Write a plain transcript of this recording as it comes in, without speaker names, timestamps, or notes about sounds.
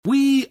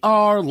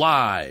are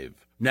live.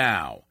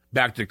 Now,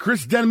 back to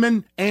Chris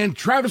Denman and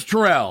Travis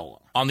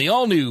Terrell on the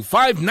all-new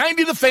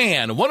 590 The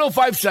Fan,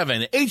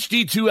 105.7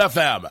 HD2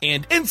 FM,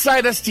 and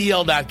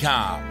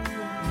InsideSTL.com.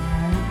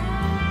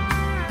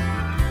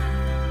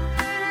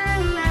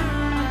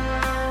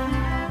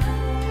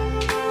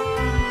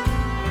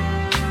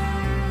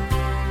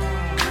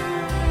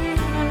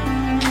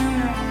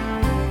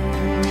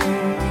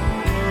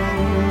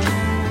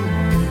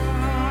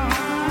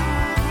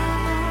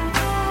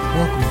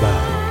 Welcome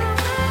back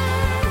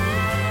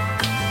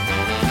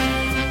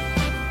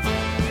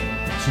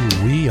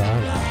to We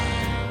Are Live.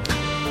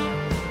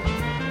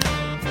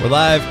 We're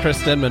live.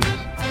 Chris Denman,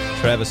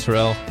 Travis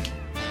Terrell,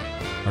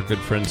 our good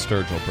friend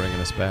Sturgill bringing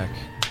us back.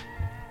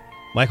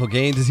 Michael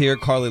Gaines is here.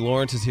 Carly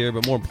Lawrence is here.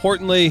 But more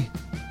importantly,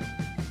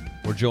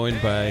 we're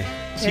joined by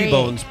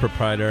T-Bones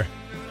proprietor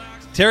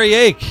Terry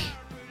Ake.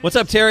 What's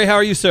up, Terry? How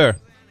are you, sir?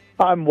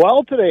 I'm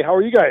well today. How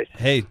are you guys?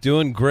 Hey,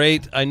 doing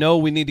great. I know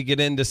we need to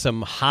get into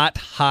some hot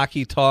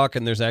hockey talk,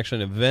 and there's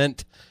actually an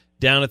event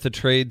down at the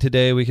Trade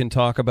today we can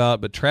talk about.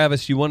 But,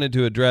 Travis, you wanted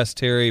to address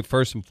Terry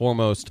first and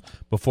foremost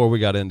before we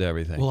got into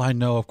everything. Well, I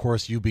know, of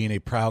course, you being a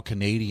proud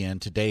Canadian,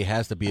 today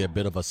has to be a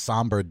bit of a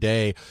somber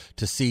day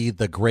to see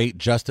the great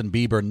Justin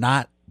Bieber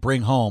not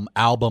bring home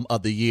Album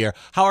of the Year.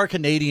 How are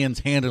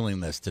Canadians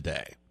handling this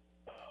today?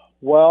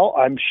 Well,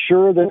 I'm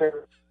sure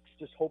they're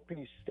just hoping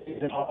he stays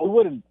in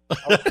Hollywood and go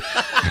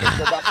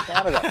back to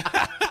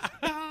Canada.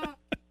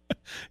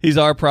 He's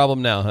our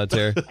problem now, huh,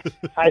 Terry?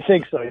 I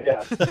think so,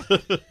 yeah.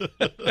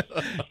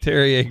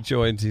 Terry Ake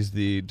joins. He's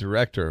the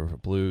director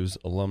of Blues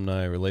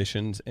Alumni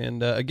Relations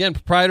and, again,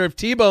 proprietor of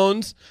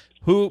T-Bones,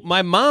 who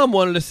my mom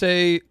wanted to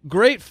say,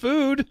 great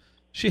food.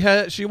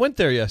 She went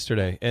there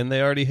yesterday, and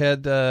they already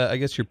had, I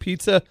guess, your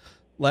pizza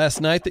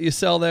last night that you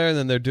sell there, and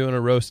then they're doing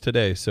a roast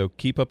today. So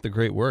keep up the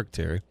great work,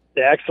 Terry.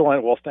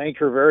 Excellent. Well, thank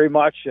her very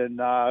much, and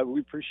we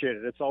appreciate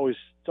it. It's always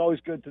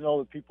good to know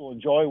that people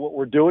enjoy what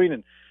we're doing,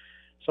 and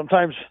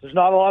sometimes there's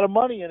not a lot of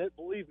money in it,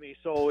 believe me.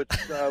 So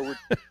it's we're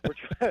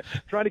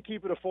trying to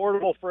keep it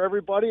affordable for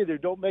everybody. They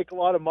don't make a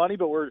lot of money,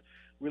 but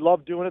we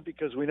love doing it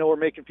because we know we're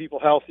making people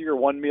healthier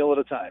one meal at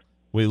a time.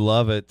 We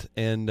love it.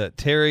 And,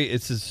 Terry,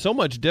 it's so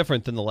much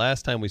different than the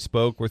last time we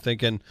spoke. We're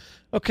thinking,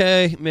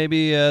 okay,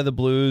 maybe the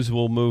Blues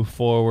will move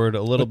forward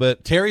a little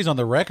bit. Terry's on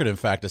the record, in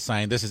fact, as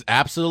saying this is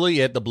absolutely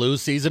it. The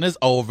Blues season is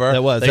over.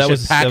 They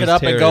should pack it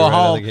up Terry and go right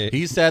home. out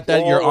He said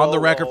that. You're on the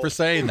record for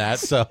saying that.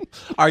 So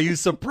are you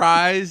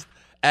surprised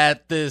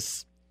at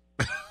this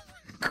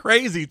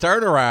crazy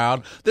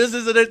turnaround? This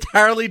is an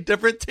entirely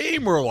different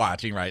team we're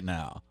watching right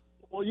now.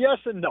 Well, yes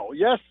and no.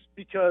 Yes,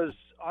 because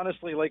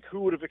honestly, like, who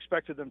would have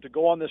expected them to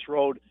go on this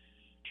road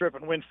trip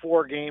and win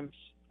 4 games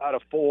out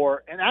of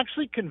 4, and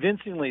actually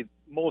convincingly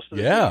most of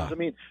the games. I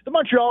mean, the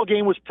Montreal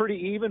game was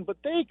pretty even, but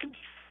they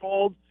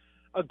controlled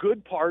a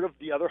good part of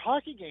the other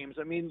hockey games.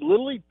 I mean,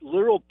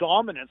 literal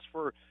dominance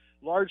for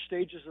large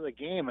stages of the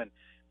game. And,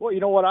 well, you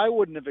know what? I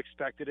wouldn't have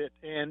expected it.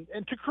 And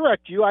to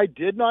correct you, I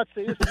did not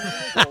say this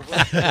was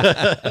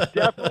over.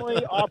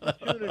 Definitely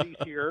opportunities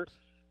here,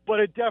 but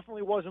it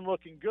definitely wasn't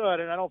looking good,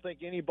 and I don't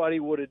think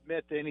anybody would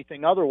admit to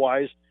anything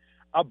otherwise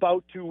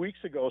about 2 weeks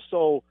ago.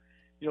 So,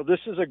 you know, this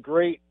is a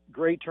great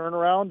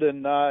turnaround,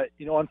 and,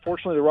 you know,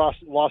 unfortunately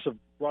the loss of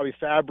Robbie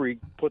Fabry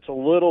puts a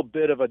little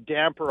bit of a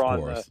damper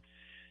on the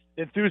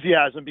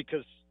enthusiasm,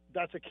 because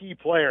that's a key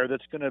player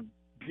that's going to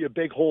be a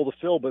big hole to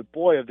fill. But,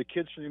 boy, have the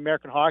kids from the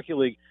American Hockey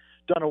League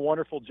done a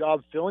wonderful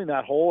job filling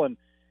that hole, and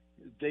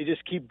they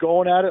just keep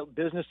going at it,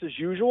 business as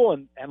usual,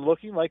 and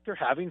looking like they're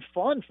having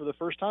fun for the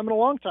first time in a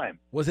long time.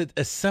 Was it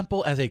as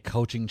simple as a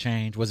coaching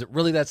change? Was it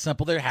really that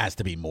simple? There has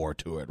to be more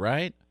to it,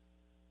 right?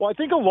 Well, I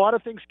think a lot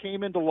of things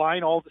came into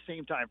line all at the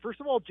same time.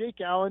 First of all,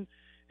 Jake Allen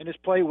and his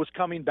play was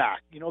coming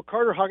back. You know,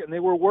 Carter Hutton, they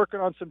were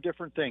working on some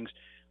different things.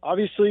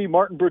 Obviously,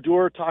 Martin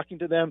Brodeur talking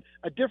to them,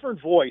 a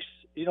different voice.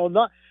 You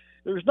know,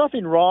 there's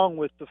nothing wrong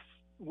with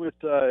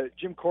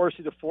Jim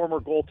Corsi, the former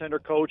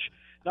goaltender coach.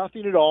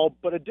 Nothing at all,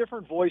 but a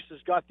different voice has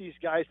got these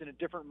guys in a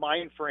different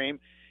mind frame.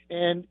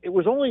 And it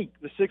was only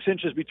the 6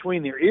 inches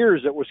between their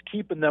ears that was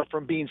keeping them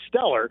from being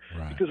stellar,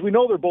 because we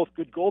know they're both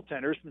good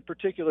goaltenders, in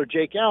particular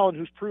Jake Allen,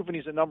 who's proven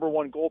he's a number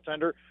one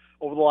goaltender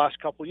over the last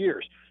couple of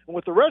years. And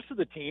with the rest of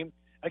the team,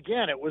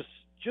 again, it was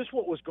just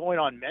what was going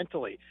on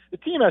mentally. The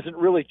team hasn't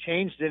really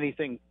changed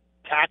anything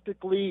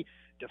tactically,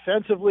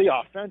 defensively,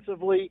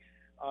 offensively.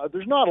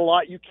 There's not a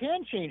lot you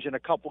can change in a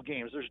couple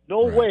games. There's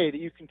no way that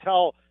you can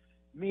tell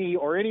me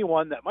or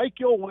anyone that Mike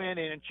Gill went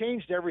in and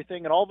changed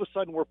everything, and all of a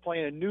sudden we're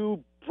playing a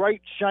new,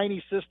 bright,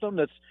 shiny system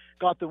that's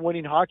got them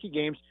winning hockey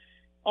games.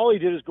 All he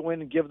did is go in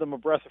and give them a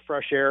breath of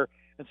fresh air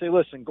and say,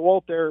 listen, go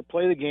out there,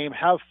 play the game,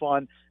 have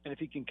fun. And if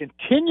he can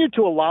continue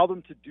to allow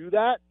them to do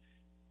that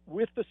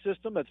with the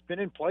system that's been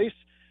in place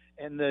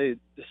and the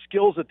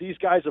skills that these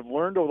guys have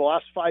learned over the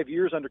last 5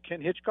 years under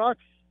Ken Hitchcock,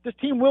 this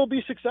team will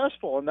be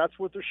successful, and that's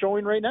what they're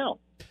showing right now.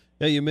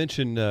 Yeah, you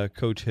mentioned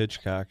Coach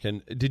Hitchcock,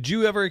 and did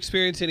you ever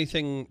experience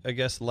anything, I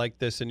guess, like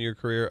this in your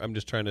career? I'm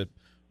just trying to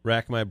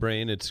rack my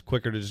brain. It's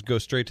quicker to just go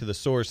straight to the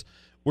source.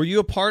 Were you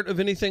a part of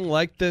anything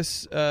like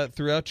this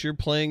throughout your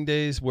playing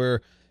days,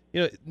 where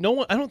no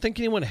one. I don't think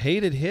anyone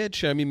hated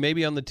Hitch. I mean,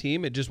 maybe on the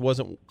team it just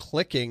wasn't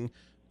clicking.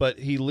 But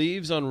he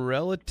leaves on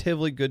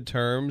relatively good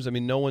terms. I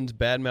mean, no one's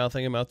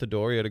bad-mouthing him out the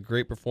door. He had a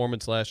great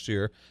performance last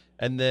year.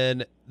 And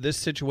then this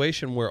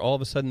situation where all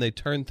of a sudden they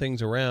turn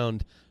things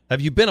around. Have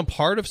you been a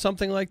part of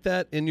something like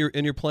that in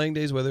your playing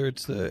days, whether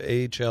it's the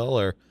AHL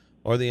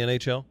or the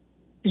NHL?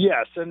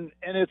 Yes, and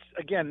it's,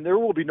 again, there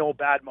will be no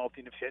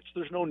bad-mouthing of Hitch.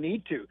 There's no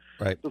need to.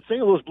 Right. The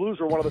St. Louis Blues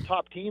are one of the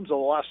top teams of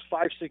the last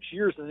 5-6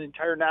 years in the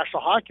entire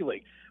National Hockey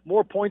League.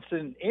 More points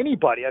than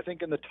anybody, I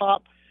think, in the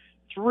top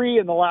 3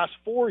 in the last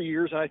 4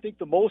 years, and I think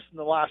the most in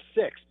the last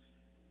 6.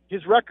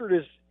 His record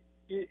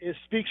is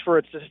speaks for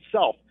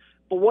itself.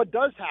 But what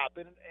does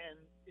happen,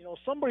 and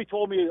somebody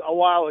told me a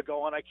while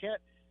ago, and I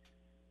can't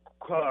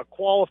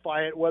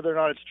qualify it whether or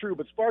not it's true,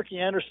 but Sparky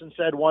Anderson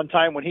said one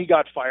time when he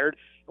got fired,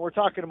 and we're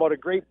talking about a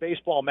great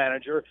baseball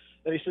manager,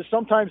 that he says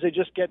sometimes they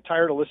just get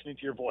tired of listening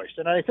to your voice.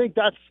 And I think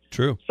that's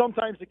true.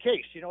 Sometimes the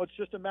case. It's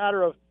just a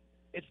matter of,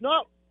 it's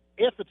not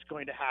if it's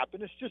going to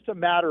happen, it's just a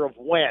matter of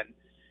when.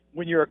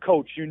 When you're a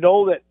coach, you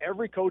know that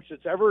every coach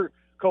that's ever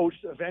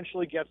coached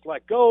eventually gets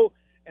let go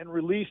and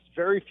released.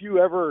 Very few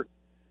ever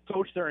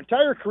coach their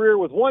entire career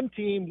with one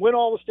team, win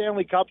all the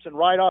Stanley Cups, and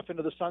ride off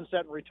into the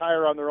sunset and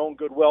retire on their own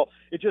goodwill.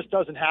 It just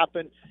doesn't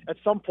happen. At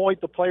some point,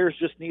 the players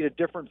just need a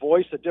different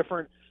voice, a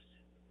different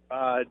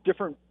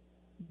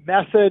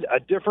method, a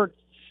different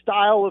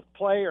style of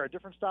play, or a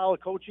different style of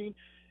coaching,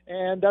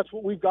 and that's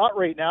what we've got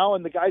right now,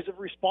 and the guys have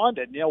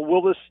responded.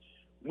 Will this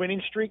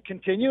winning streak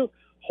continue?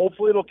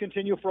 Hopefully it'll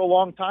continue for a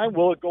long time.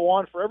 Will it go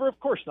on forever? Of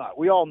course not.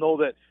 We all know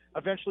that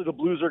eventually the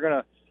Blues are going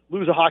to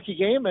lose a hockey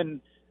game,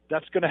 and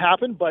that's going to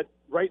happen. But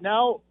right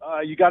now,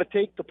 you got to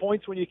take the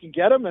points when you can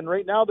get them, and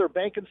right now they're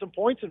banking some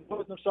points and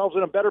putting themselves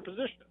in a better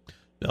position.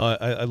 No,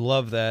 I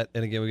love that.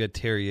 And again, we got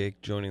Terry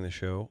Yake joining the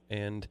show.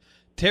 And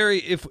Terry,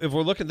 if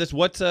we're looking at this,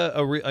 what's I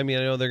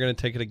know they're going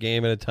to take it a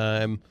game at a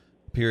time,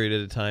 period at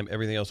a time,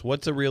 everything else.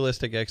 What's a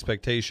realistic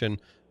expectation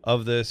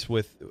of this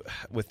with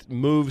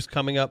moves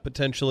coming up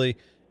potentially?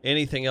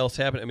 Anything else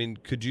happen? I mean,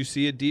 could you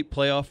see a deep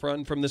playoff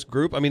run from this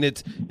group? I mean,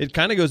 it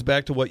kind of goes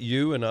back to what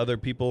you and other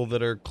people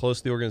that are close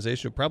to the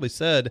organization have probably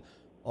said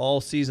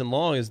all season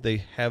long, is they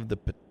have the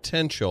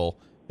potential.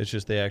 It's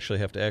just they actually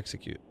have to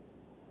execute.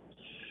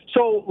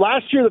 So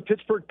last year, the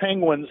Pittsburgh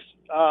Penguins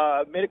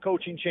made a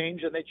coaching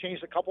change, and they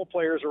changed a couple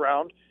players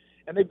around,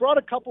 and they brought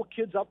a couple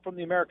kids up from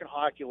the American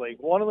Hockey League.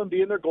 One of them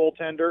being their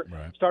goaltender,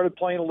 started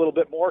playing a little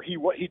bit more.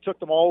 He took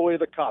them all the way to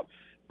the Cup.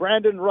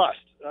 Brandon Rust,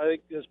 I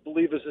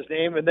believe is his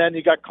name, and then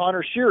you got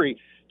Connor Sheary,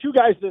 two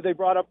guys that they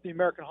brought up the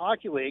American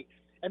Hockey League,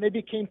 and they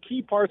became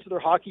key parts of their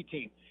hockey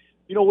team.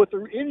 With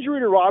the injury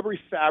to Robert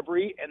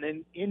Fabry and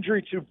then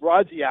injury to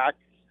Brodziak,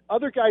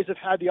 other guys have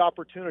had the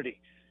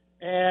opportunity.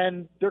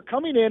 And they're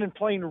coming in and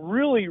playing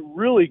really,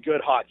 really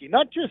good hockey.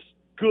 Not just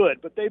good,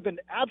 but they've been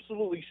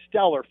absolutely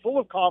stellar, full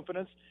of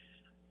confidence.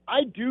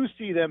 I do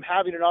see them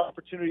having an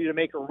opportunity to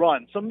make a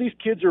run. Some of these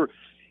kids are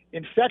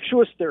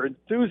infectious. Their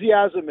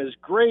enthusiasm is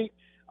great.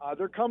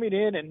 They're coming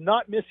in and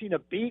not missing a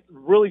beat,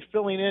 really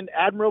filling in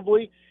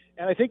admirably.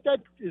 And I think that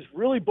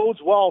really bodes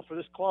well for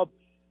this club,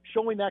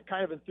 showing that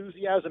kind of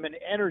enthusiasm and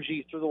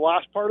energy through the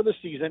last part of the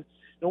season.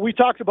 And we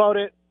talked about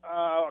it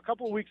a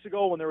couple of weeks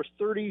ago when there was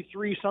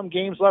 33-some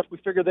games left. We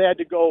figured they had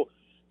to go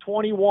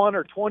 21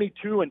 or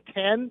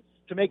 22-10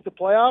 to make the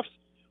playoffs.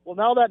 Well,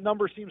 now that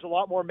number seems a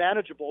lot more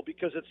manageable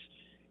because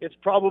it's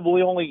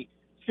probably only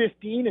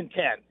 15-10.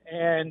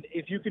 And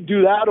if you can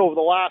do that over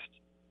the last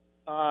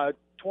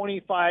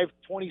 25,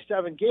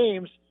 27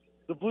 games,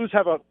 the Blues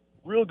have a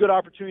real good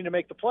opportunity to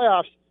make the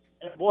playoffs.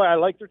 And boy, I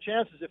like their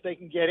chances if they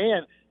can get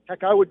in.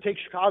 Heck, I would take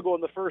Chicago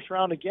in the first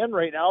round again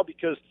right now,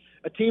 because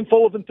a team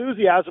full of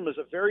enthusiasm is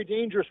a very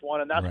dangerous one,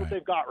 and that's what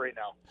they've got right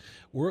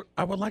now.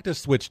 I would like to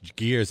switch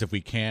gears if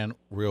we can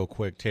real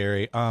quick,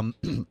 Terry.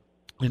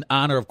 In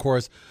honor, of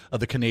course, of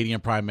the Canadian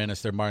Prime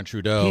Minister, Martin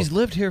Trudeau. He's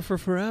lived here for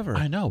forever.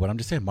 I know, but I'm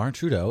just saying Martin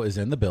Trudeau is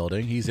in the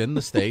building. He's in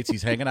the States.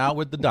 He's hanging out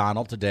with the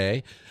Donald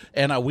today.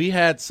 And we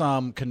had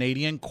some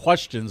Canadian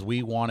questions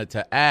we wanted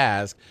to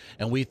ask,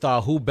 and we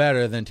thought who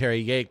better than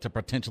Terry Yake to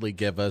potentially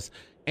give us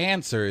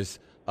answers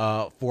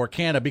for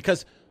Canada,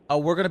 because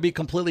we're going to be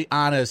completely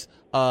honest.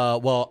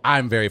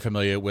 I'm very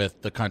familiar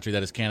with the country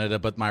that is Canada,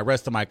 but my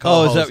rest of my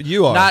co-hosts, is that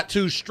you are not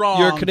too strong.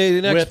 You're a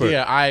Canadian expert.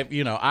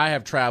 I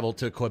have traveled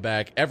to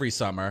Quebec every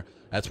summer.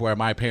 That's where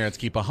my parents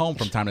keep a home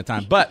from time to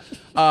time. But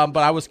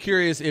I was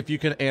curious if you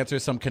could answer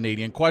some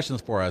Canadian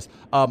questions for us.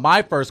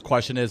 My first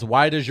question is,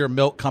 why does your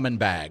milk come in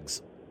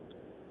bags?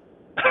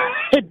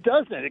 It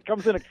doesn't. It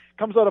comes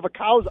out of a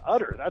cow's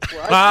udder. That's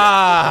where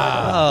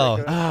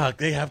I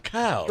they have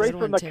cows. Straight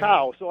from the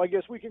cow. So I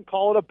guess we can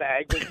call it a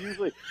bag, but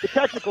usually the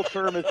technical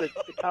term is the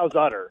cow's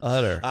udder.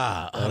 Udder.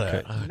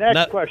 Udder. Okay.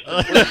 Next question.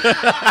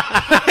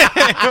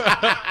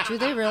 Do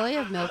they really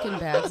have milk in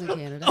bags in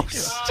Canada?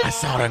 I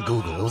saw it on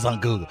Google. It was on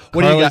Google.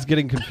 What do you got?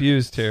 Getting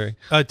confused, Terry.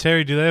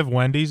 Terry, do they have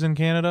Wendy's in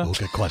Canada? Oh,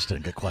 good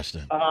question.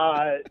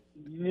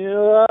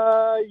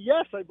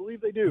 Yes, I believe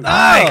they do.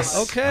 Nice.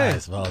 Okay.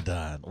 Nice. Well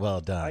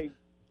done.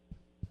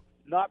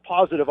 not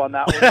positive on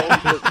that one.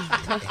 Though,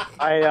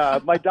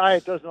 because my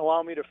diet doesn't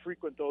allow me to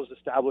frequent those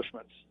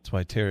establishments. That's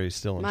why Terry's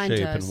still in Mine shape,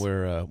 does.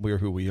 and we're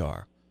who we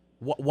are.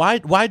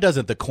 Why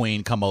doesn't the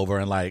Queen come over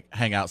and like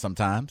hang out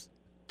sometimes?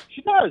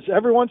 She does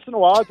every once in a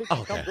while. I think she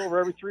Okay. comes over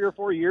every 3 or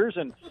 4 years,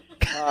 and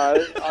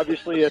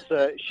obviously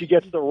she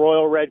gets the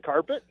royal red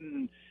carpet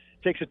and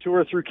takes a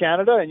tour through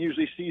Canada, and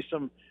usually sees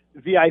some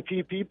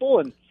VIP people,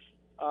 and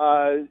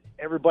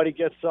everybody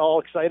gets all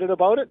excited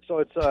about it. So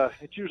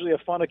it's usually a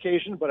fun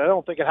occasion, but I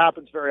don't think it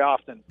happens very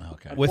often.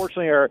 Okay,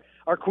 Unfortunately,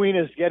 our queen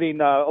is getting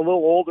a little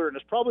older and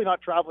is probably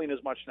not traveling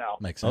as much now.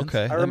 makes sense.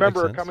 Okay, I that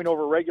remember her makes sense. coming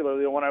over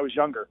regularly when I was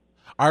younger.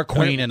 Our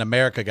Queen in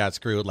America got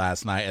screwed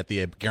last night at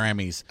the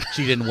Grammys.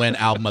 She didn't win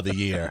Album of the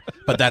Year,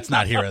 but that's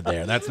not here or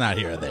there. That's not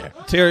here or there.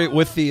 Terry,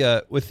 with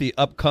the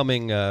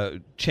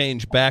upcoming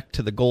change back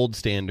to the gold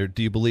standard,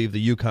 do you believe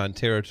the Yukon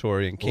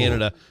Territory in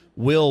Canada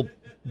will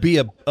be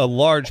a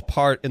large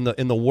part in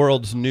the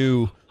world's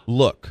new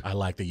look? I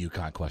like the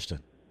Yukon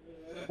question.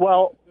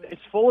 Well,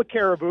 it's full of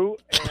caribou,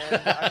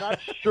 and I'm not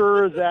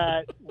sure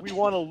that we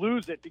want to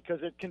lose it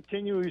because it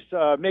continues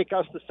to make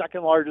us the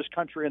second largest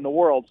country in the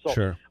world. So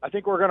Sure. I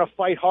think we're going to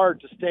fight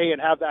hard to stay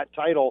and have that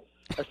title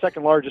as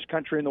second largest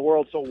country in the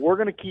world. So we're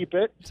going to keep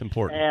it. It's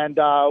important. And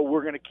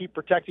we're going to keep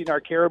protecting our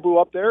caribou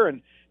up there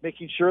and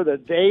making sure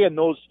that they and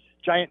those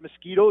giant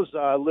mosquitoes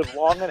live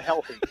long and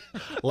healthy.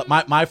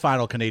 My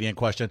final Canadian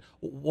question: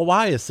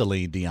 why is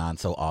Celine Dion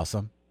so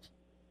awesome?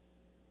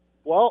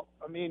 Well,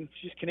 I mean,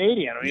 she's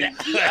Canadian. I mean,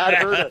 you had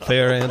her to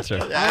Fair answer.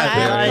 I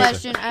have a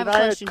question. I have a Shania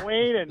question.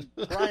 Twain and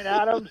Bryan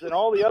Adams and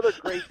all the other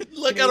great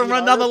Look at Canadian him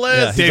run down the artists.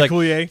 Yeah, list. he's Dave like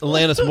Coulier.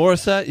 Alanis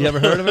Morissette. You ever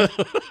heard of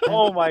her?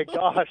 Oh my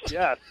gosh,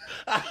 yes.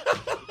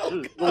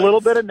 There's a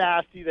little bit of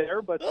nasty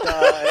there, but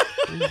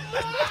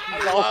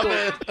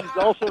she's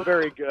also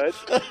very good.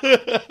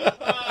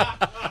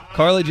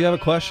 Carly, do you have a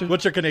question?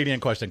 What's your Canadian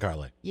question,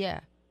 Carly? Yeah.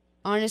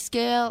 On a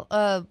scale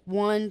of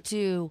 1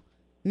 to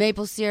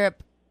maple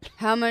syrup,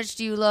 how much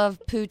do you love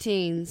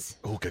poutines?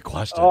 Oh, good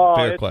question.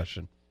 Fair It's-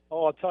 question.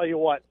 I'll tell you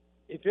what.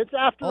 If it's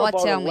after Oh,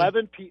 about tell me.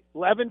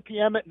 11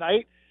 p.m. at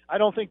night, I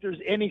don't think there's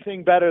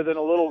anything better than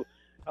a little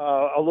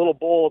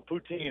bowl of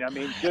poutine. I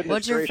mean, goodness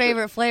What's your gracious.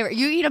 favorite flavor?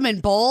 You eat them in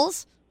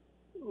bowls?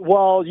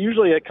 Well,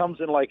 usually it comes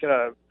in like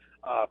a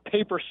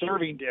paper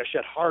serving dish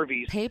at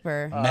Harvey's.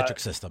 Paper. Metric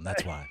system.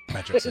 That's why.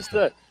 Metric It's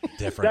system.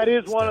 Different. That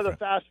is It's one of the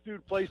different. fast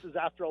food places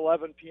after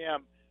 11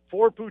 p.m.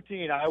 For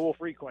poutine, I will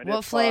frequent.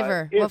 What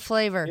flavor? What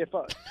flavor? If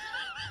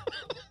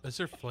Is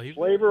there flavor?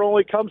 flavor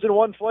only comes in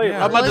one flavor.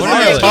 Yeah. I'm about to What say,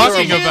 are you like,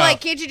 talking can't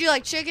about? you do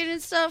like chicken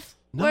and stuff?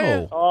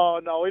 No. Oh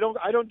no, we don't.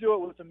 I don't do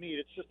it with the meat.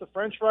 It's just the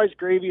French fries,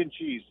 gravy, and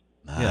cheese.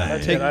 Yeah,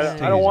 Nice. take- I take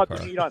don't easy, want the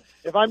Carl. meat on.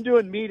 If I'm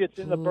doing meat, it's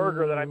in the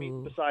burger that I'm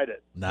eating beside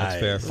it. Nice.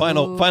 That's fair.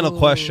 Final Ooh.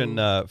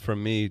 question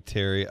from me,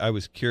 Terry. I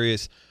was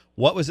curious,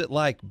 what was it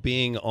like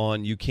being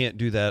on You Can't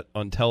Do That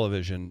on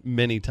television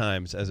many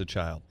times as a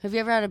child? Have you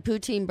ever had a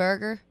poutine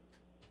burger?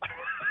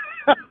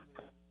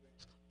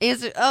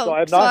 Is it? So Oh,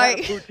 I've not sorry. had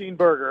a poutine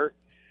burger,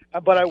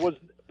 but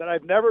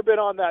I've never been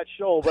on that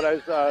show. But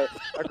it's a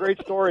great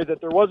story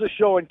that there was a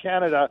show in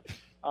Canada. It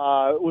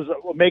was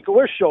a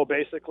Make-A-Wish show,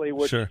 basically,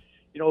 which Sure.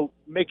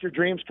 make your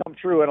dreams come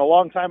true. And a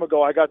long time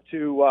ago, I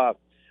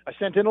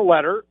sent in a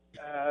letter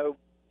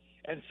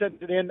and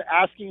sent it in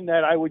asking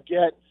that I would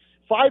get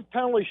 5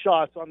 penalty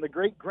shots on the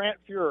great Grant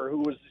Fuhrer, who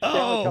was the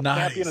Stanley Cup nice.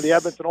 champion of the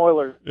Edmonton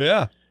Oilers.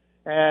 Yeah.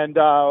 And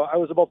I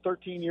was about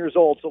 13 years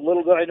old. So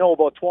little did I know,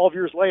 about 12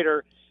 years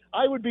later,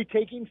 I would be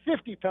taking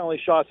 50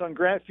 penalty shots on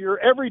Grant Fuhrer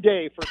every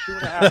day for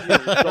 2.5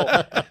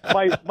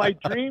 years. So my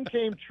dream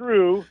came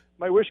true.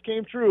 My wish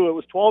came true. It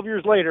was 12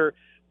 years later.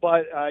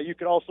 But you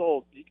could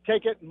also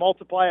take it and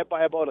multiply it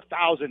by about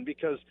 1,000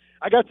 because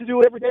I got to do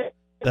it every day.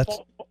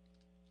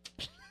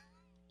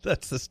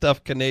 That's the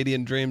stuff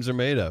Canadian dreams are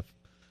made of.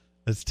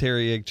 That's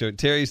Terry Aikjo.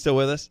 Terry, you still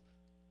with us?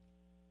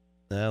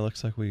 Nah,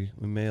 looks like we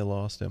may have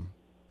lost him.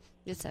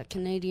 It's that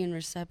Canadian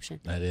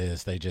reception. That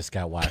is. They just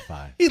got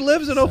Wi-Fi. He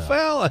lives in So-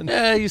 O'Fallon.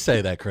 Yeah, you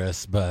say that,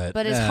 Chris, but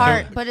But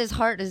his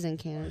heart is in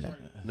Canada.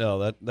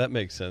 No, that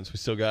makes sense. We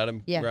still got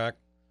him, Yeah. Brock?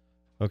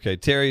 Okay,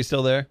 Terry, you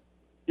still there?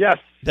 Yes.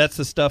 That's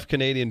the stuff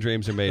Canadian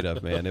dreams are made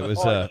of, man. It was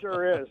It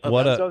sure is.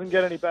 what It a- doesn't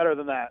get any better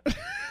than that.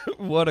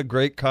 what a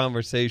great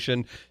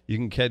conversation. You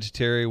can catch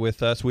Terry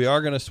with us. We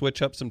are going to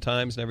switch up some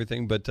times and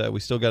everything, but we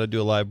still got to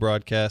do a live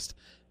broadcast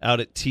out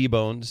at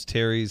T-Bones,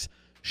 Terry's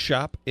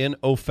shop in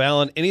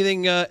O'Fallon.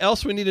 Anything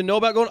else we need to know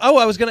about going? Oh,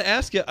 I was going to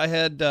ask you. I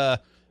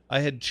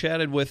had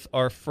chatted with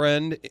our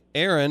friend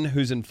Aaron,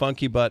 who's in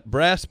Funky Butt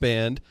Brass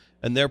Band,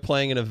 and they're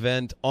playing an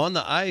event on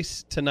the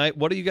ice tonight.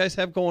 What do you guys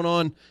have going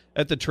on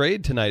at the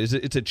Trade tonight?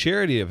 It's a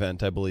charity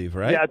event, I believe,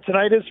 right? Yeah,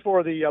 tonight is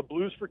for the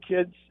Blues for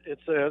Kids.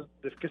 It's the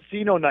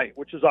casino night,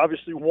 which is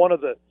obviously one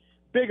of the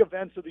big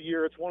events of the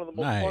year. It's one of the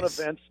most fun Nice.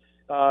 events.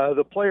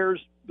 The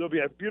players, there'll be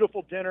a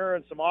beautiful dinner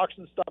and some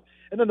auction stuff,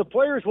 and then the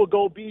players will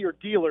go be your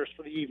dealers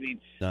for the evening.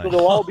 Nice. So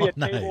they'll all be at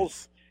Nice.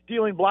 tables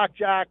dealing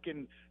blackjack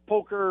and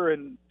poker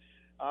and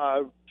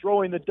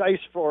throwing the dice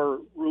for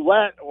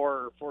roulette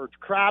or for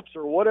craps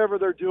or whatever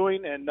they're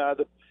doing, and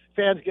the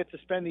fans get to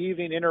spend the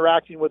evening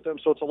interacting with them.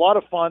 So it's a lot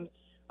of fun.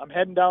 I'm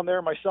heading down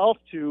there myself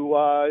to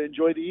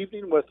enjoy the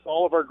evening with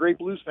all of our great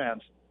Blues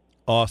fans.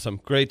 Awesome.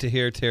 Great to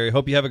hear, Terry.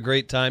 Hope you have a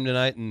great time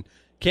tonight, and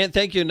can't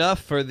thank you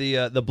enough for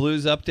the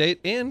Blues update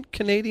and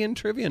Canadian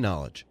trivia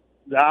knowledge.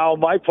 Now,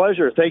 my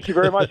pleasure. Thank you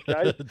very much,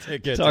 guys.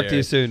 Take care, Talk to Terry.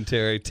 you soon,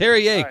 Terry.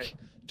 Terry Yake, All right.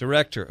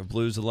 Director of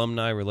Blues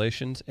Alumni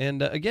Relations.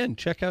 And again,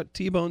 check out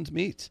T-Bone's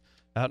Meats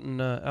out in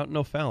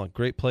O'Fallon.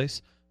 Great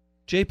place.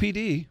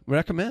 JPD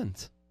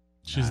recommends.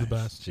 She's the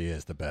Nice. best. She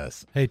is the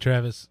best. Hey,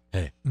 Travis.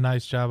 Hey.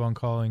 Nice job on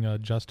calling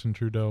Justin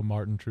Trudeau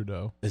Martin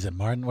Trudeau. Is it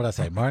Martin? What did I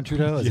say? Martin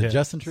Trudeau? Is Yeah. it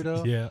Justin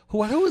Trudeau? Yeah.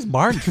 Who is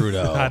Martin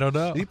Trudeau? I don't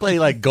know. Did he play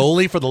like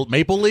goalie for the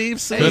Maple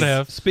Leafs? Could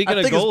have. Speaking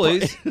I of think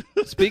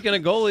it's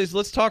goalies,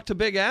 let's talk to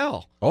Big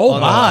Al. Oh, On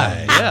the my.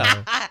 line.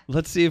 Yeah.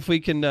 Let's see if he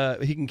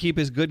can keep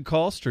his good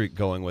call streak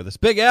going with us.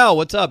 Big Al,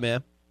 what's up,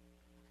 man?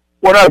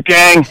 What up,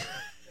 gang?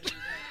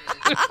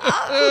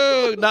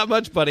 Oh, not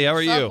much, buddy. How are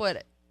What's up you? with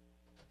it?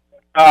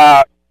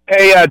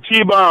 Hey,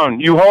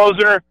 T-Bone, you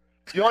hoser.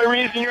 The only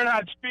reason you're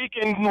not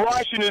speaking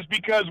Russian is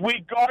because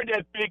we guard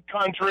that big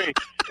country.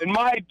 And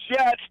my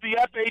Jets, the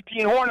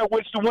F-18 Hornet,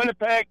 which the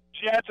Winnipeg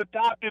Jets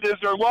adopted as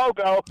their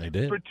logo, They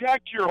did.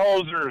 protect your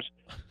hosers.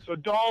 So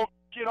don't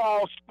get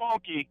all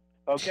spunky,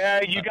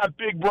 okay? You got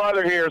Big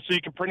Brother here, so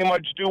you can pretty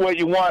much do what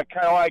you want,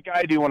 kind of like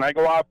I do when I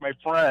go out with my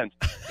friends.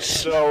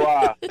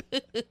 So,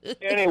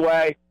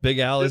 anyway, Big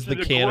Al this is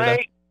the a Canada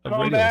great of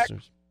radio comeback.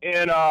 listeners.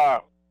 And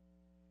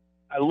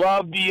I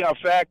love the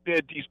fact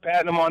that he's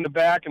patting him on the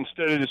back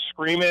instead of just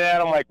screaming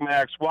at him like my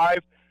ex-wife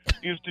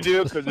used to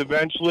do, because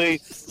eventually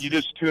you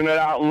just tune it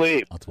out and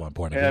leave. That's one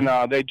important.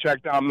 And they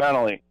checked out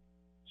mentally.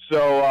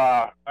 So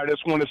I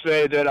just want to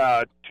say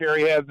that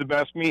Terry has the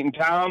best meat in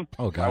town.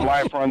 Oh, My God.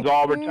 wife runs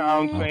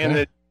Albertown, saying Okay.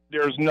 that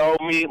there's no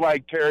meat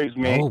like Terry's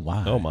meat. Oh,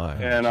 my. Oh, my.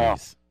 And,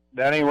 jeez.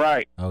 That ain't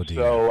right. Oh, dear.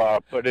 So,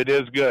 but it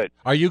is good.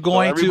 Are you So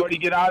going everybody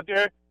get out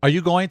there. Are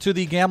you going to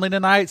the gambling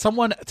tonight?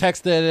 Someone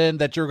texted in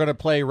that you're going to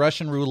play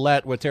Russian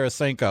roulette with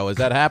Tarasenko. Is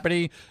that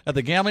happening at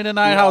the gambling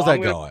tonight? No, How's that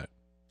I'm gonna-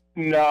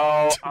 going?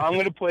 No, I'm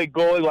going to play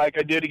goalie like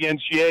I did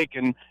against Yake,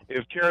 and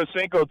if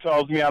Tarasenko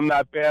tells me I'm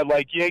not bad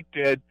like Yake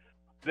did,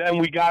 then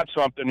we got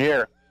something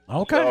here.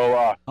 Okay. So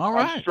All I'm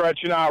right.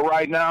 stretching out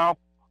right now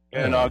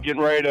and Yeah.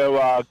 getting ready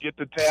to get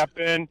the tap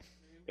in.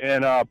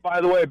 And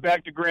by the way,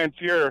 back to Grand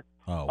Tier,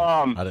 Oh,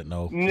 um, I didn't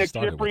know. you Nick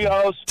started with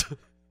that.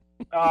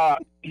 Kiprios,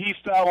 he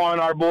fell on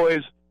our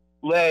boy's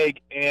leg,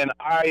 and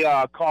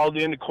I called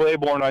into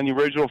Claiborne on the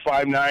original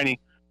 590,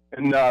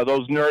 and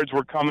those nerds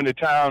were coming to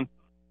town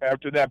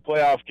after that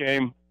playoff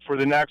game for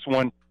the next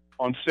one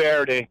on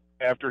Saturday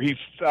after he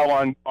fell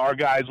on our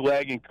guy's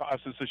leg and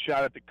cost us a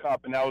shot at the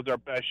cup, and that was our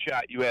best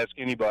shot, you ask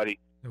anybody.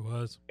 It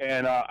was.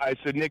 And I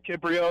said, Nick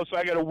Kiprios,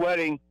 I got a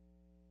wedding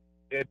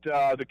at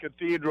the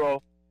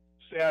cathedral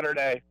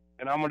Saturday,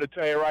 and I'm going to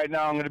tell you right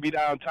now, I'm going to be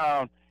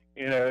downtown.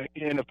 And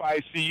if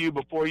I see you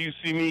before you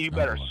see me, you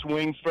better Oh.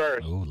 swing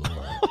first. Oh,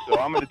 Lord. So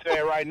I'm going to tell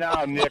you right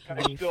now, Nick,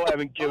 I still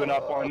haven't given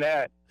up on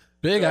that.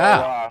 Big So,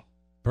 Al.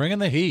 Bringing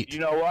the heat. you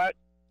know what?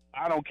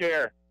 I don't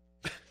care.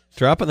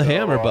 Dropping the So,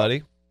 hammer,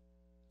 buddy.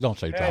 Don't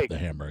say Hey. drop the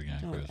hammer again,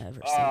 Don't Chris.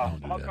 ever say How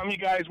Don't do that. come you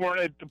guys weren't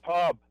at the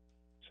pub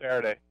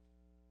Saturday?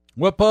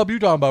 What pub you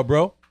talking about,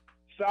 bro?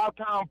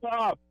 Southtown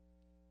Pub.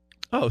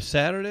 Oh,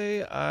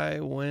 Saturday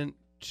I went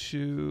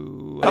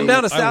to... Come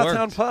down to I Southtown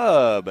worked.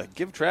 Pub.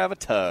 Give Trav a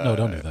tug. No,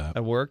 don't do that. I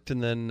worked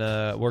and then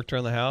worked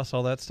around the house,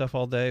 all that stuff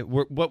all day.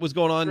 What was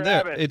going on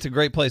Grab there? it. It's a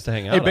great place to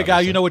hang out. Hey, Big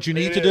Al, you obviously. know what you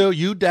need It to do?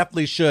 You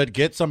definitely should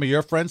get some of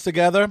your friends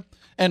together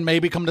and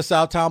maybe come to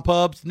Southtown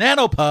Pub's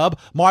Nano Pub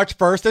March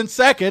 1st and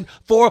 2nd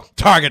for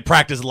Target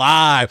Practice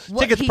Live.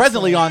 What Tickets he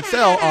presently said. on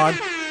sale on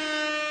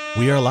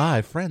We Are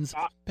Live Friends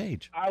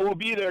page. I will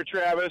be there,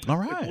 Travis. All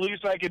right. It's the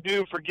least I could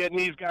do for getting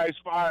these guys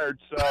fired.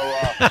 So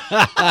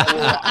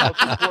I'll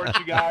support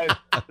you guys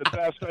the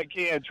best I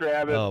can,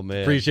 Travis. Oh,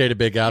 man. Appreciate it,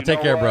 Big Al. You Take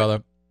know care, what?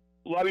 brother.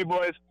 Love you,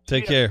 boys.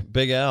 Take See ya. care.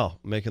 Big Al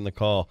making the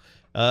call.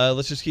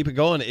 Let's just keep it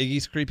going.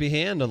 Iggy's creepy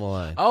hand on the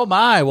line. Oh,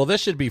 my. Well, this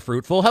should be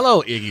fruitful.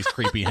 Hello, Iggy's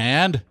creepy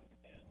hand.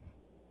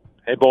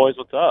 Hey, boys,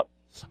 what's up?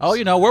 Oh,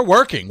 we're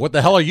working. What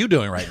the hell are you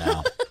doing right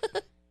now?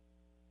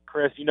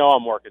 Chris, you know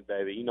I'm working,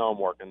 baby. You know I'm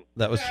working.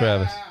 That was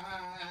Travis.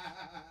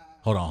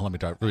 Hold on. Let me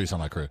really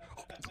sound like Chris.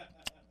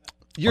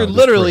 You're this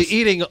literally Chris.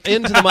 eating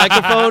into the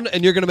microphone,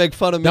 and you're going to make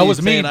fun of me. That was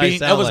me saying I being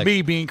sound that was like-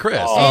 me being Chris.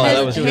 Oh, Hey,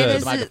 that was this, good. hey, The this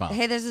is, microphone.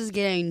 hey, this is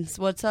Gaines.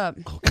 What's up?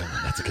 Oh, come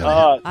on. That's a good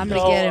one. I'm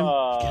gonna get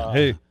him.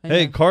 Hey, I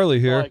hey, know. Carly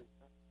here. Like,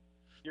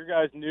 your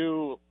guys'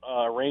 new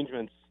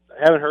arrangements,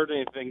 I haven't heard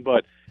anything,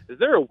 but is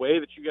there a way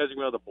that you guys are going to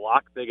be able to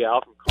block Big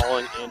Al from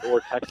calling and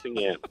or texting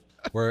in?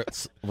 We're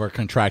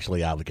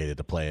contractually obligated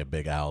to play a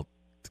Big Al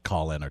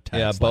call in or text.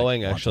 Yeah, like,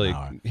 Boeing once actually an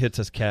hour. hits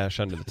us cash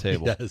under the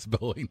table. Yes,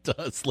 Boeing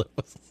does slip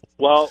us.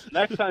 Well,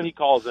 next time he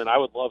calls in, I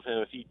would love him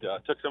if he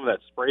took some of that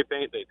spray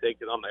paint they take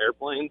it on the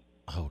airplanes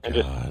Oh and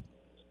just God!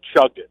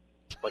 chugged it.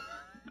 Like,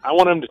 I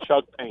want him to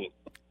chug paint.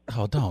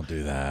 Oh, don't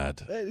do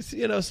that.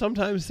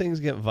 Sometimes things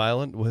get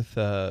violent with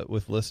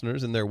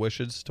listeners and their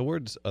wishes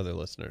towards other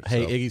listeners.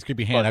 Hey, so. Iggy's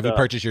creepy hand. But, Have you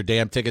purchased your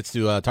damn tickets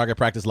to Target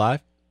Practice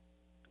Live?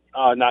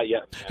 Not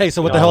yet. Hey,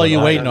 so what No, the hell are you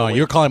no, waiting no, on? wait.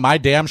 You're calling my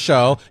damn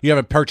show. You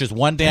haven't purchased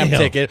one damn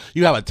ticket.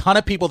 You have a ton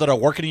of people that are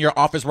working in your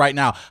office right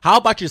now. How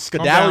about you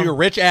skedaddle down. your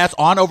rich ass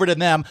on over to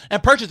them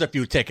and purchase a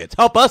few tickets?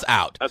 Help us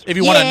out. If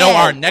you want to know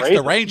Yeah. our next Great.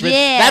 arrangement,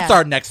 Yeah. that's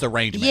our next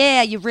arrangement.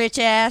 Yeah, you rich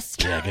ass.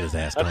 Yeah, get his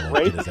ass. That's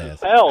Carlo. Get racist his as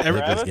ass. hell, Get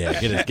his- Travis. yeah,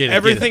 get it.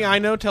 Everything I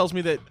know tells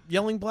me that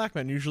yelling black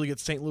men usually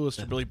gets St. Louis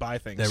to really buy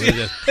things.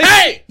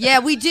 Hey, Yeah,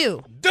 we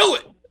do. do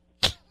it.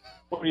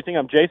 What do you think?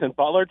 I'm Jason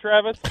Butler,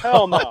 Travis?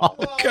 Hell no.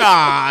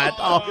 God.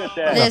 Oh, Good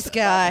dad. This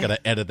guy. I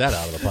gotta edit that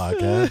out of the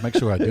podcast. Make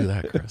sure I do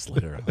that, Chris,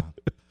 later on.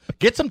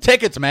 Get some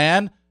tickets,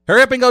 man.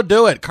 Hurry up and go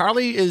do it.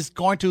 Carly is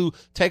going to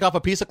take off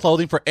a piece of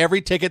clothing for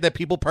every ticket that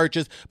people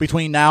purchase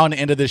between now and the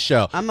end of this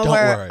show. I'm Don't gonna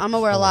wear. worry. I'm gonna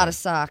wear a Don't lot worry. of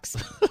socks.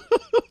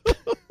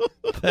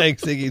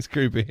 Thanks, Iggy's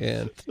creepy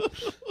hand.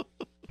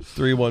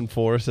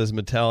 314 says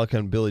Metallica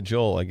and Billy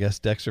Joel. I guess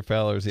Dexter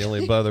Fowler is the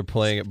only brother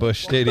playing at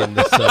Busch Stadium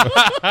this summer.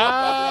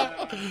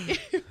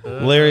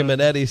 Larry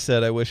Minetti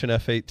said, I wish an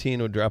F-18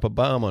 would drop a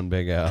bomb on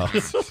Big Al.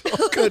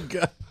 Good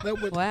God.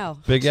 Wow.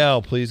 Big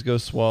Al, please go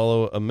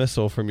swallow a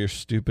missile from your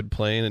stupid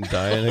plane and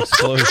die in an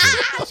explosion.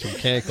 That's from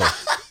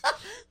Cankle.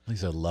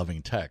 These are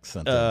loving texts.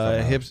 sent in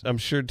from, Hips, I'm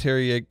sure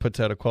Terry Yake puts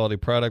out a quality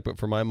product, but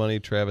for my money,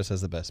 Travis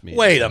has the best meat.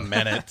 Wait a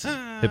minute.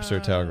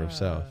 Hipster Tower Grove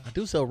South. I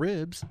do sell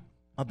ribs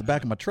out the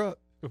back of my truck.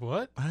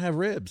 What? I have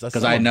ribs.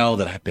 Because I know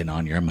that I've been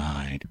on your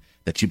mind,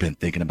 that you've been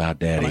thinking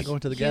about When I Daddy. go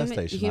into the gas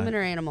station. Human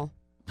or animal?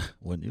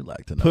 Wouldn't you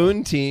like to know?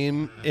 Poon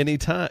team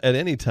anytime at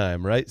any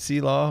time, right?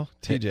 C-Law?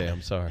 TJ,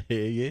 I'm sorry.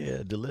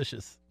 Yeah,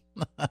 delicious.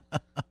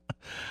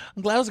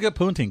 I'm glad it was a good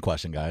poutine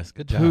question, guys.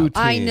 Good job. Poutine.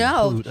 I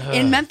know. Pout-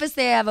 In Memphis,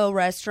 they have a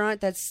restaurant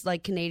that's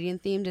like Canadian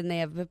themed, and they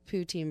have a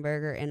poutine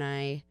burger, and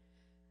I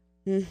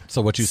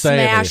So what you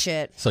saying? Smash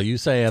it. So you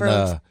saying? For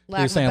lack You're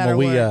of a saying better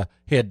when we word.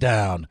 head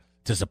down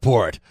to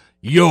support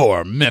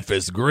your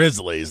Memphis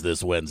Grizzlies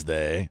this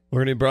Wednesday. We're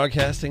going to be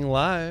broadcasting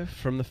live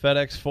from the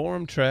FedEx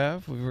Forum,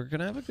 Trav. We're going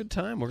to have a good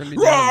time. We're going to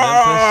be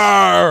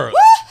down in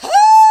Memphis.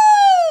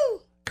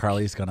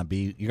 Carly's gonna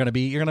be. You're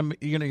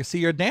gonna see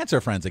your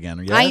dancer friends again.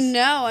 Yes? I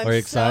know. I'm Are you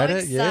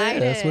excited? so Yes.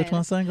 excited. Which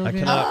one's single? I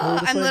again?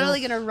 cannot- I'm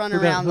literally gonna run Who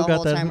around got the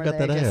whole that? time. Who got we're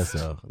that there, ass?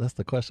 just- Though? That's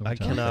the question. I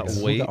cannot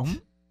Who wait got-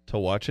 to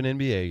watch an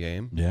NBA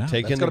game, Yeah,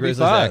 take that's in the gonna be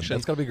Grizzlies fun. action.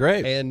 That's gonna be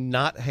great. And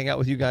not hang out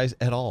with you guys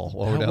at all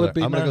while That we're down would there.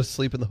 be I'm going to go nice.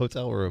 sleep in the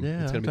hotel room.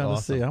 Yeah, it's going I'm to be trying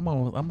awesome. to see.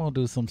 I'm gonna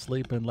do some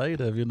sleeping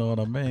later, if you know what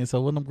I mean.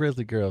 So when them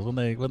Grizzly girls, when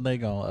they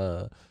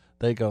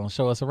gonna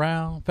show us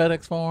around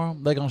FedEx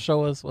Forum, they gonna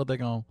show us what they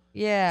gonna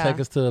Yeah. take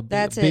us to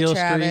That's it, Beale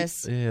Travis.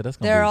 Street. Yeah, that's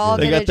gonna They're be all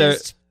good. They gonna got their-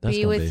 just That's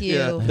be gonna with be- you.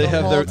 Yeah, the they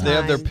have whole their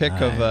time. pick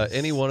of Nice.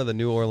 any one of the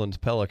New Orleans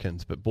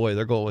Pelicans, but boy,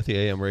 they're going with the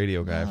AM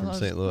radio guy from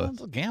St. Louis.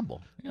 It's a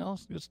gamble.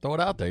 Just throw it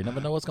out there. You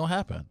never know what's gonna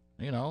happen.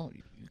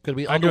 Could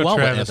be I go underwhelmed with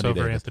Travis Anthony over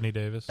Davis. Anthony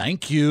Davis.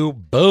 Thank you.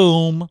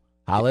 Boom.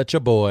 Holla at your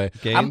boy.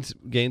 Gaines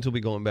will be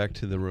going back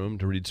to the room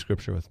to read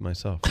scripture with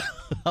myself.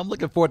 I'm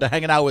looking forward to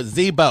hanging out with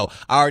Zebo.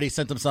 I already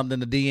sent him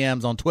something in the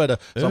DMs on Twitter,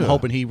 so I'm Ew.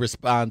 hoping he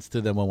responds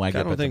to them when I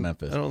get back to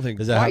Memphis. I don't think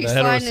Is the that Why how are you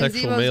that sliding in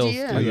heterosexual Zebo's males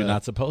DMs? do Are you that.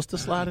 not supposed to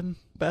slide in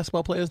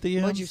basketball players'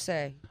 DMs? What'd you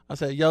say? I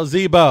said, yo,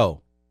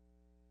 Zebo.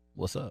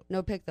 What's up?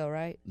 No pick though,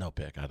 right? No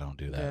pick. I don't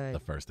do that Good. the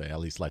first day. I at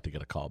least like to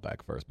get a call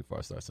back first before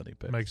I start sending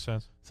picks. Makes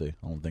sense. See,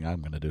 only thing I'm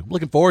going to do.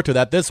 Looking forward to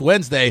that this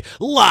Wednesday,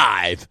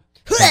 live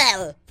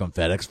from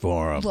FedEx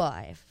Forum.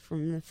 Live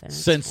from the fence.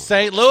 Since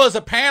St. Louis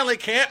apparently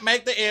can't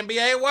make the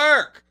NBA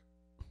work.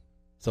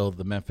 So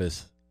the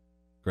Memphis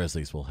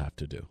Grizzlies will have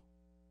to do.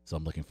 So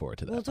I'm looking forward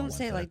to that. Well, on don't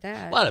say it Wednesday. like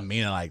that. Well, I didn't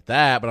mean it like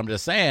that, but I'm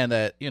just saying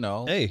that,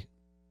 Hey,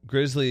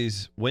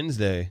 Grizzlies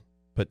Wednesday,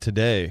 but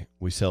today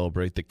we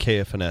celebrate the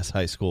KFNS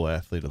High School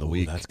Athlete of the Ooh,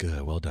 Week. that's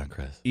good. Well done,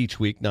 Chris. Each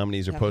week,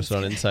 nominees are That posted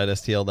on was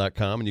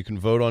InsideSTL.com, and you can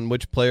vote on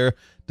which player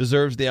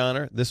deserves the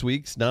honor. This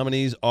week's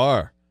nominees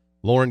are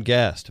Lauren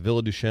Gast,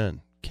 Villa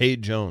Duchesne,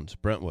 Cade Jones,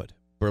 Brentwood,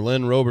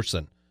 Berlin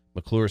Roberson,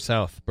 McClure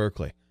South,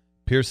 Berkeley,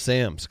 Pierce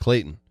Sams,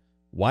 Clayton,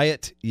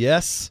 Wyatt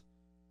Yes,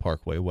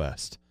 Parkway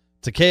West.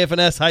 It's a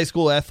KFNS High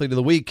School Athlete of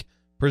the Week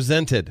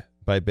presented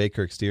by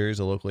Baker Exteriors,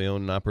 a locally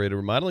owned and operated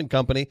remodeling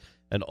company,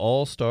 and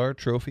All-Star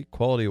Trophy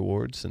Quality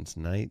Awards since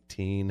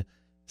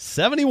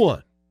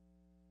 1971.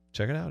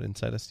 Check it out,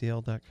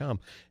 InsideSTL.com.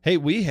 Hey,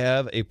 we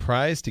have a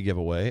prize to give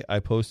away. I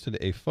posted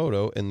a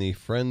photo in the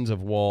Friends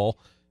of Wall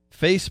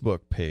Facebook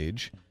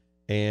page,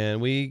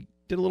 and we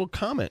did a little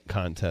comment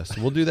contest.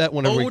 We'll do that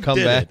whenever we come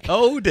back.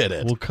 Did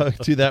it? We'll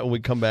do that when we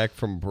come back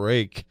from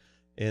break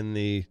in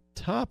the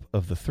top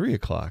of the 3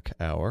 o'clock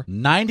hour.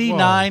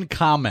 99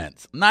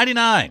 comments.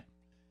 99.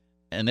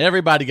 And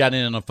everybody got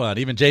in on the fun.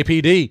 Even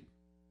JPD.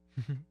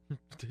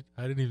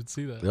 I didn't even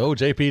see that. Oh,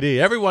 JPD.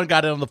 Everyone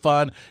got in on the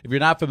fun. If you're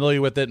not familiar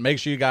with it, make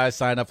sure you guys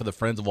sign up for the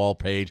Friends of Wall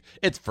page.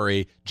 It's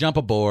free. Jump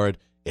aboard.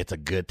 It's a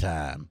good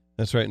time.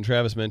 That's right, and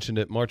Travis mentioned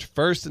it. March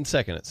 1st and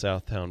 2nd at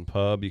Southtown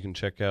Pub. You can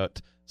check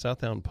out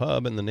Southtown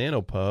Pub and the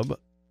Nano Pub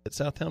at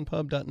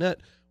southtownpub.net.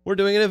 We're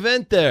doing an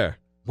event there.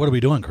 What are we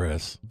doing,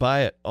 Chris?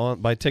 Buy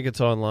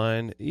tickets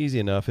online. Easy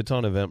enough. It's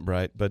on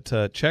Eventbrite.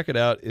 But check it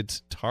out.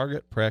 It's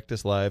Target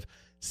Practice Live.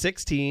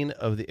 16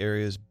 of the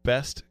area's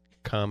best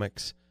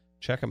comics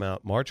Check them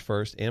out. March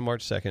 1st and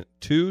March 2nd.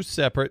 2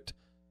 separate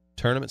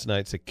tournaments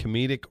nights. A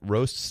comedic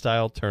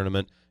roast-style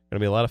tournament. Going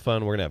to be a lot of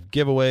fun. We're going to have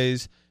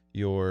giveaways.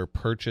 Your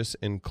purchase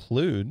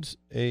includes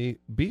a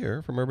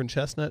beer from Urban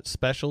Chestnut,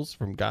 specials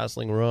from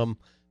Gosling Rum.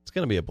 It's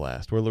going to be a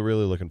blast. We're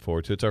really looking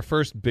forward to it. It's our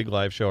first big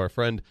live show. Our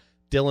friend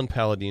Dylan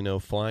Palladino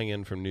flying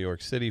in from New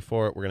York City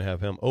for it. We're going to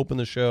have him open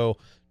the show.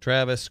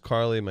 Travis,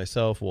 Carly,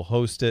 myself will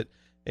host it.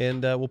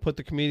 And we'll put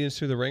the comedians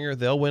through the ringer.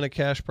 They'll win a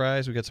cash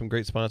prize. We've got some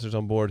great sponsors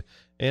on board,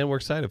 and we're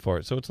excited for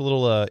it. So it's a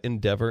little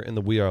endeavor in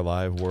the We Are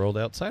Live world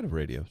outside of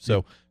radio.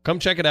 So come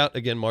check it out.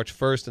 Again, March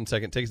 1st and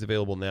 2nd. Tickets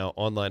available now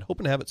online.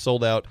 Hoping to have it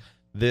sold out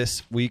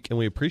this week, and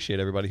we appreciate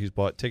everybody who's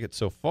bought tickets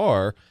so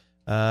far,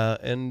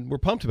 and we're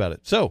pumped about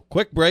it. So,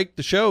 quick break.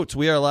 The show, it's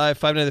We Are Live,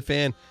 590 The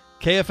Fan,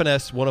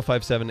 KFNS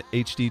 105.7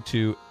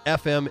 HD2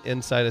 FM,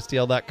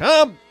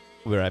 InsideSTL.com.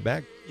 We'll be right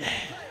back. Yeah.